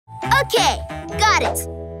Okay, got it.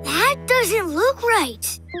 That doesn't look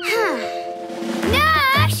right.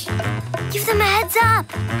 Nash! Give them a heads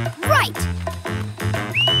up. Right.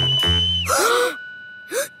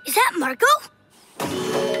 Is that Marco?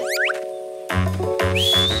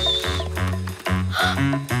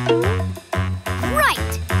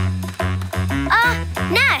 Right.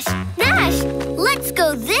 Nash, let's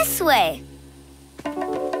go this way. Phew,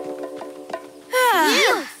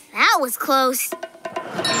 that was close.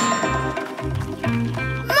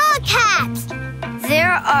 Meerkats!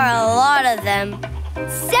 There are a lot of them.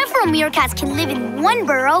 Several meerkats can live in one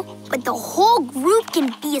burrow, but the whole group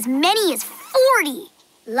can be as many as 40.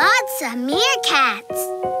 Lots of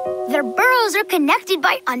meerkats. Their burrows are connected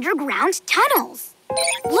by underground tunnels.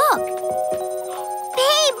 Look.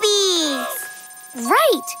 Babies!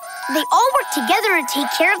 Right. They all work together to take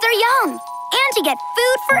care of their young and to get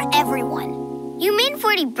food for everyone. You mean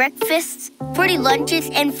 40 breakfasts, 40 lunches,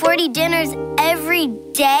 and 40 dinners every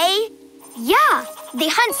day? Yeah. They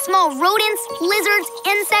hunt small rodents, lizards,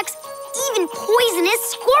 insects, even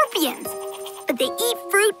poisonous scorpions. But they eat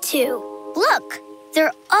fruit too. Look,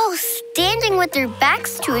 they're all standing with their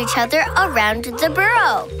backs to each other around the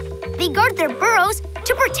burrow. They guard their burrows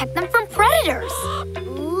to protect them from predators.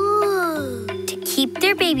 Ooh. To keep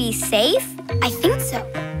their babies safe? I think so.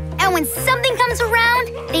 And when something comes around,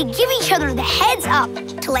 they give each other the heads up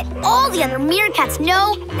to let all the other meerkats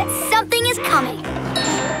know that something is coming.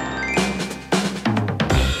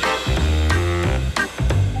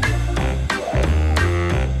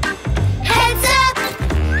 Heads up!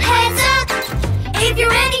 Heads up! If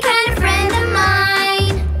you're any kind of friend of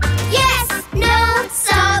mine. Yes, no,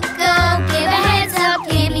 stop, go. Give a heads up,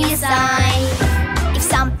 give me a sign. If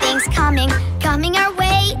something's coming our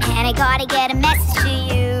way, and I gotta get a message to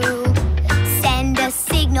you, send a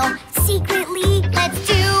signal secretly. Let's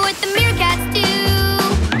do what the meerkats do.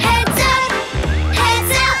 Heads up!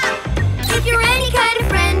 Heads up! If you're any kind of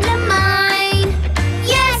friend of mine.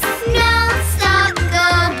 Yes, no, stop,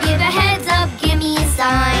 go. Give a heads up, give me a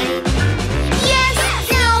sign. Yes,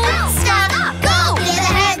 no, stop, go. Give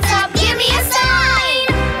a heads up, give me a sign.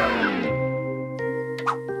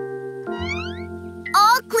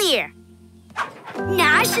 All clear.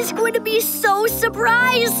 Nash is going to be so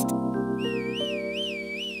surprised.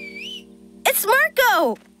 It's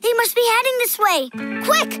Marco. They must be heading this way.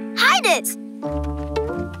 Quick, hide it.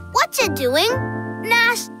 What you doing?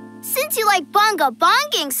 Nash, since you like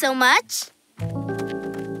bonging so much.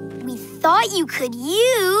 We thought you could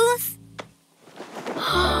use...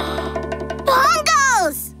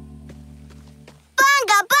 Bongos!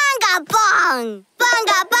 Bonga, bong!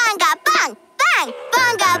 Bonga, bong! Bang!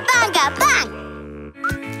 Bonga, bong!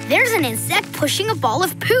 There's an insect pushing a ball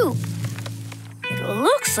of poop. It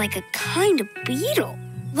looks like a kind of beetle.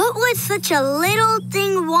 What would such a little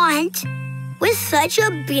thing want with such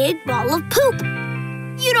a big ball of poop?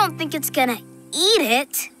 You don't think it's gonna eat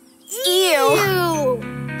it? Ew.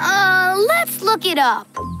 Let's look it up.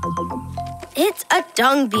 It's a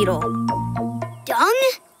dung beetle. Dung?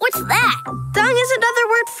 What's that? Dung is another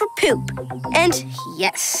word for poop. And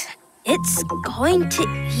yes, it's going to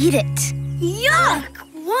eat it. Yuck!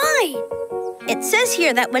 Why? It says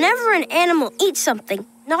here that whenever an animal eats something,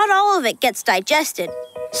 not all of it gets digested.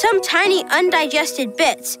 Some tiny undigested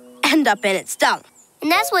bits end up in its dung.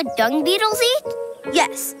 And that's what dung beetles eat?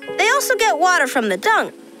 Yes, they also get water from the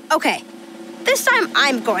dung. Okay, this time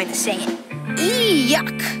I'm going to say it.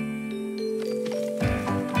 Yuck!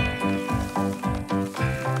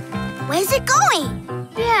 Where's it going?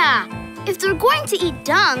 Yeah, if they're going to eat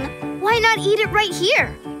dung, why not eat it right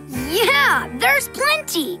here? Yeah, there's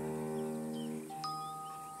plenty.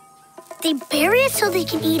 They bury it so they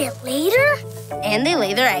can eat it later? And they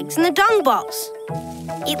lay their eggs in the dung balls.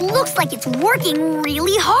 It looks like it's working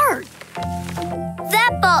really hard.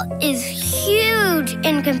 That ball is huge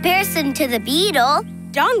in comparison to the beetle.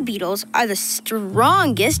 Dung beetles are the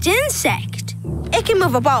strongest insect. It can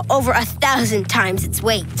move a ball over 1,000 times its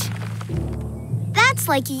weight. That's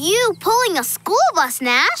like you pulling a school bus,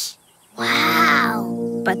 Nash. Wow.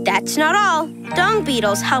 But that's not all. Dung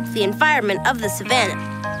beetles help the environment of the savanna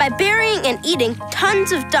by burying and eating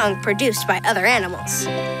tons of dung produced by other animals.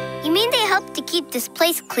 You mean they help to keep this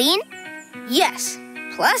place clean? Yes.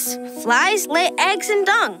 Plus, flies lay eggs in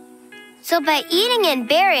dung. So by eating and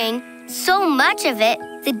burying so much of it,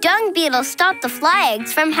 the dung beetles stop the fly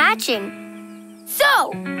eggs from hatching.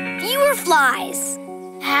 So, fewer flies.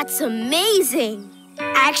 That's amazing.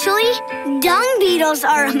 Actually, dung beetles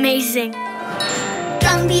are amazing.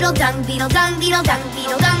 Dung beetle, dung beetle, dung beetle, dung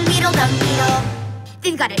beetle, dung beetle, dung beetle.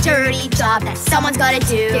 We've got a dirty job that someone's gotta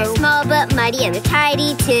do. They're small but mighty and they're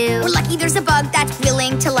tidy too. We're lucky there's a bug that's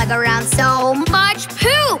willing to lug around so much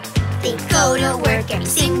poop. They go to work every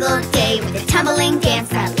single day with a tumbling dance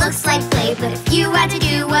that looks like play. But if you had to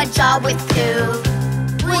do a job with poo,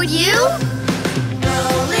 would you?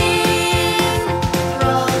 Rolling,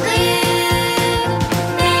 rolling,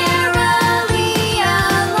 merrily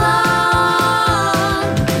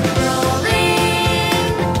along.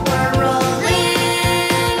 Rolling, we're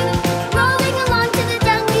rolling, rolling along to the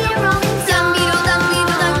dung beetle rolling song. Dung beetle, dung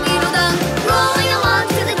beetle, dung beetle, dung. Rolling along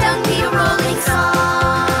to the dung beetle rolling song.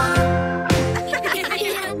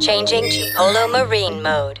 Changing to Polo Marine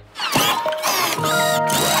mode.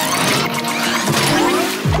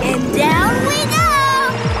 And down we go!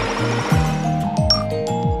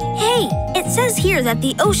 Hey, it says here that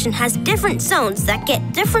the ocean has different zones that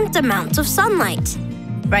get different amounts of sunlight.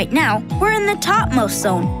 Right now, we're in the topmost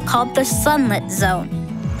zone, called the sunlit zone.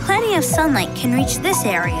 Plenty of sunlight can reach this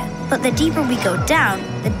area, but the deeper we go down,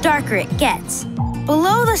 the darker it gets.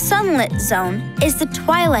 Below the sunlit zone is the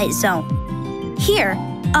twilight zone. Here,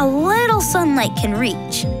 a little sunlight can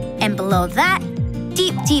reach, and below that,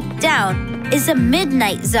 deep, deep down, is a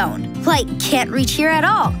midnight zone. Light can't reach here at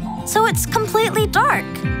all, so it's completely dark.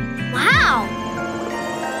 Wow!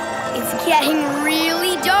 It's getting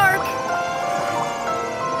really dark.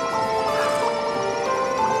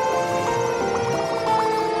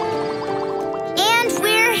 And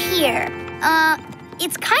we're here.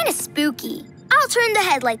 It's kind of spooky. I'll turn the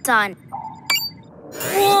headlights on.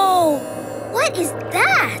 Whoa! What is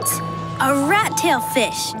that? A rat-tail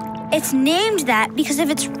fish. It's named that because of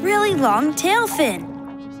its really long tail fin.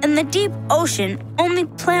 In the deep ocean, only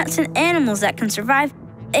plants and animals that can survive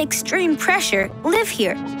extreme pressure live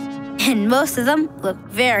here. And most of them look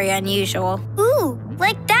very unusual. Ooh,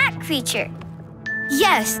 like that creature.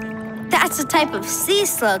 Yes, that's a type of sea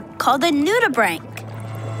slug called a nudibranch.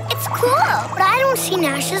 It's cool, but I don't see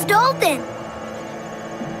Nash's dolphin.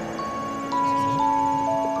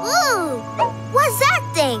 Ooh, what's that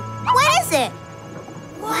thing? What is it?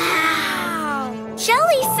 Wow!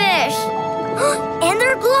 Jellyfish! And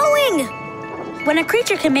they're glowing! When a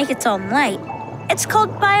creature can make its own light, it's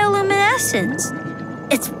called bioluminescence.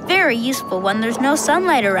 It's very useful when there's no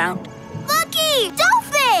sunlight around. Looky!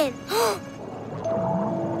 Dolphin!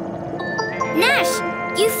 Nash,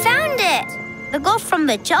 you found it! The glow from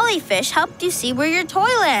the jellyfish helped you see where your toy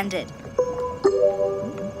landed.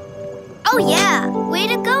 Oh yeah! Way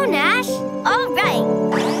to go, Nash! All right.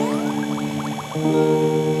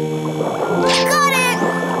 Got it!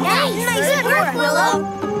 Nice work, Willow!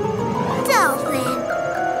 Dolphin.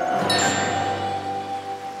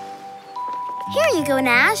 Here you go,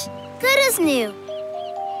 Nash. Good as new.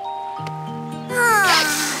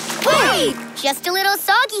 Wait! Just a little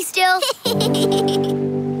soggy still.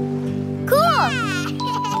 Cool!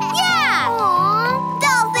 Yeah! Aww.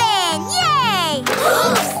 Dolphin! Yay!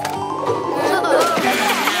 Oops!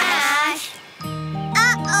 Nash!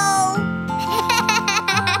 Uh-oh!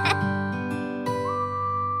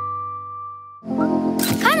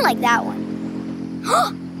 Kind of like that one.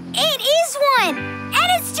 It is one!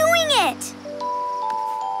 And it's doing it!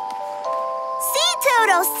 Sea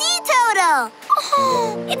turtle! Sea turtle!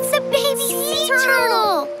 Oh, it's a baby sea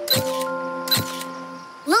turtle!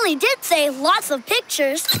 Lily did say lots of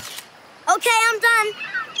pictures. Okay, I'm done.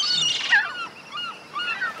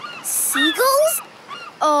 Seagulls?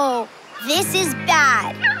 Oh, this is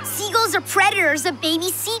bad. Seagulls are predators of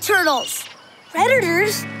baby sea turtles.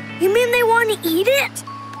 Predators? You mean they want to eat it?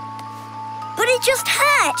 But it just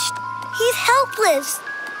hatched. He's helpless.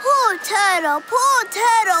 Poor turtle, poor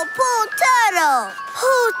turtle, poor turtle.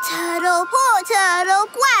 Poor turtle,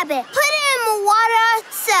 grab it. Put it in the water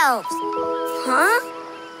ourselves. Huh?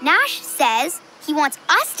 Nash says he wants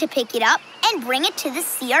us to pick it up and bring it to the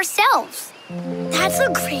sea ourselves. That's a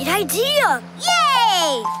great idea.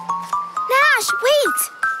 Yay! Nash, wait.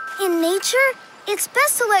 In nature, it's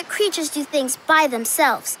best to let creatures do things by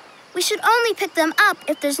themselves. We should only pick them up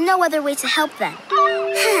if there's no other way to help them. Go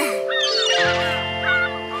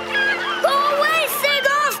away,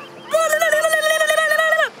 seagulls!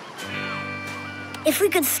 If we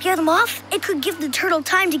could scare them off, it could give the turtle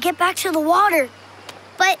time to get back to the water.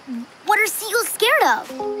 But what are seagulls scared of?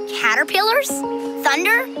 Caterpillars?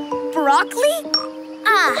 Thunder? Broccoli?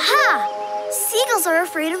 Aha! Seagulls are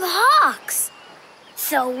afraid of hawks.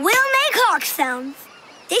 So we'll make hawk sounds.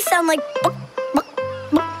 They sound like buck, buck,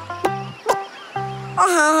 buck,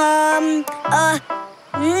 buck.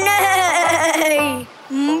 Nay!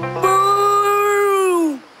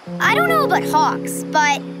 Boo! I don't know about hawks,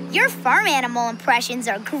 but your farm animal impressions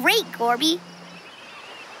are great, Gorby.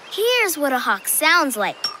 Here's what a hawk sounds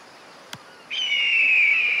like.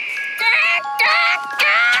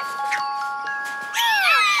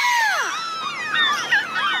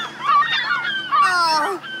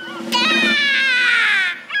 Oh.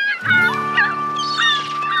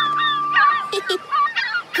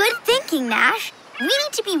 Good thinking, Nash. We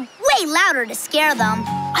need to be way louder to scare them.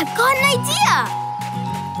 I've got an idea!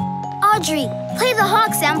 Audrey, play the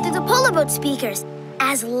hawk sound through the Polo boat speakers.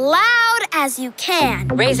 As loud as you can.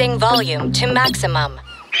 Raising volume to maximum.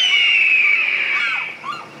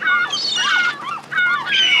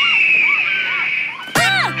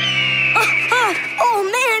 Oh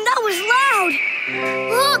man, that was loud!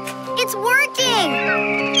 Look, it's working!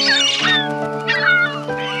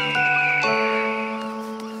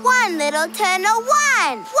 One little turtle,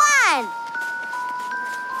 one!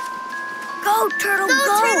 Go, turtle, go!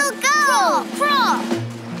 Go, turtle, go! Crawl!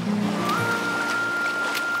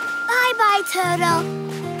 Bye-bye, turtle.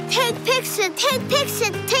 Take picture, take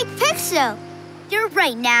picture, take picture. You're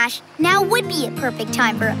right, Nash. Now would be a perfect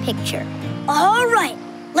time for a picture. All right,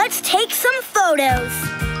 let's take some photos.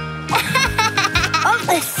 Of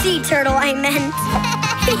the sea turtle, I meant.